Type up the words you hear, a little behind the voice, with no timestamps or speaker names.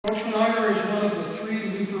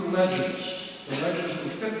legends, the Legends for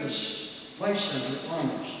Fitness Life Center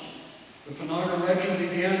honors. The Finanger legend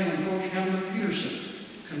began when Coach Hamlet Peterson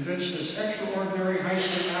convinced this extraordinary high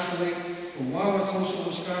school athlete from Wauwatosa,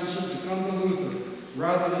 Wisconsin to come to Luther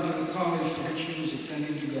rather than to the college to which he was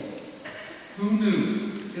intending to go. Who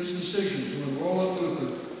knew his decision to enroll at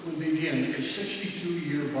Luther would begin a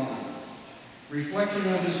 62-year bond? Reflecting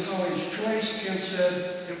on his college choice, Kent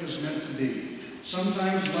said it was meant to be.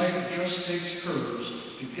 Sometimes life just takes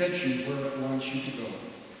curves to get you where it wants you to go.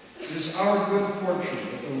 It is our good fortune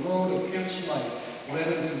that the road of Kent's life led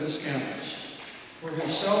him to this campus. For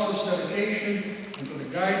his selfless dedication and for the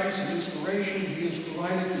guidance and inspiration he has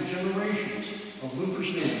provided to generations of Luther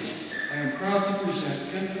students, I am proud to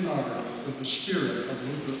present Kent Finanger with the Spirit of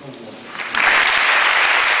Luther Award.